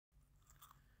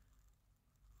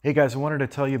Hey guys, I wanted to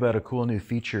tell you about a cool new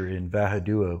feature in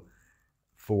Vahaduo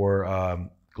for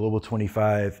Global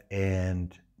 25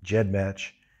 and GEDmatch.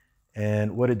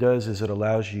 And what it does is it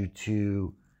allows you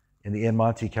to, in the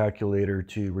nMonte calculator,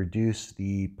 to reduce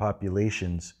the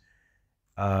populations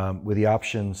with the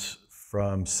options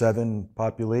from 7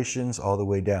 populations all the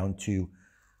way down to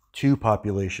 2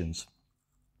 populations.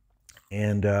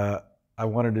 And I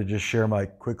wanted to just share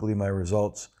quickly my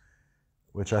results,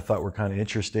 which I thought were kind of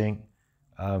interesting.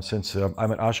 Since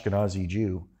I'm an Ashkenazi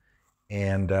Jew,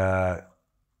 and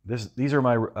these are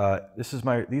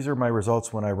my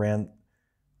results when I ran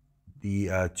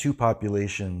the 2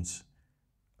 populations,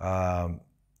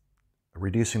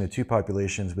 reducing the 2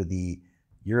 populations with the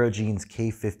Eurogenes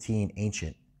K15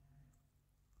 ancient,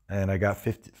 and I got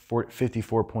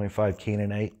 54.5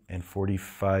 Canaanite and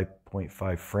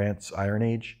 45.5 France Iron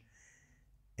Age,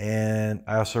 and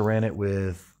I also ran it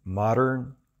with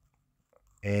modern.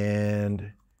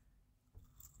 And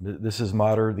this is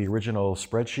modern, the original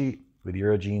spreadsheet with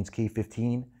Eurogenes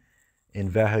K15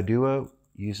 in Vahaduo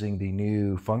using the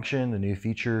new function, the new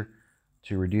feature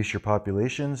to reduce your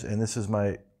populations. And this is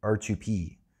my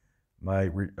R2P, my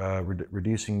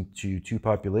reducing to 2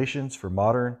 populations for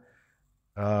modern.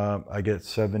 I get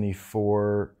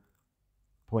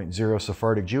 74.0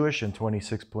 Sephardic Jewish and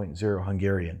 26.0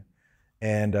 Hungarian.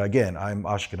 And again, I'm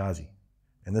Ashkenazi,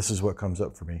 and this is what comes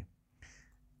up for me.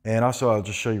 And also, I'll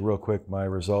just show you real quick my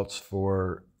results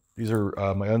for, these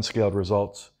are my unscaled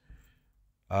results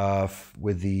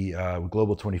with the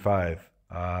Global 25,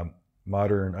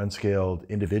 modern unscaled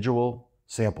individual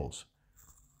samples.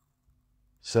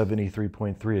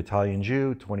 73.3 Italian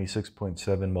Jew,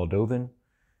 26.7 Moldovan.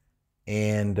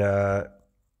 And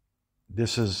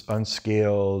this is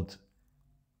unscaled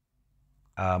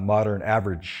modern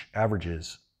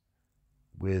averages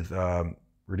with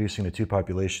reducing the 2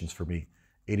 populations for me.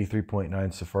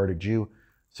 83.9 Sephardic Jew,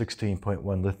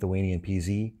 16.1 Lithuanian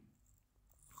PZ.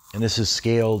 And this is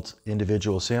scaled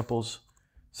individual samples,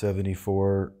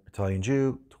 74 Italian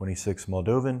Jew, 26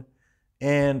 Moldovan,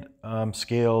 and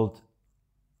scaled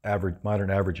modern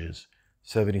averages,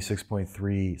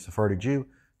 76.3 Sephardic Jew,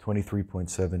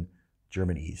 23.7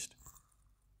 German East.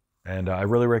 And I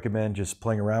really recommend just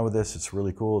playing around with this. It's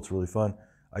really cool. It's really fun.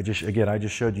 I just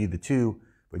showed you the 2,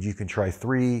 but you can try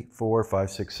 3, 4,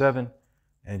 5, 6, 7.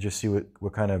 And just see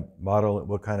what kind of model,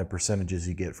 what kind of percentages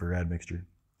you get for admixture.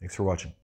 Thanks for watching.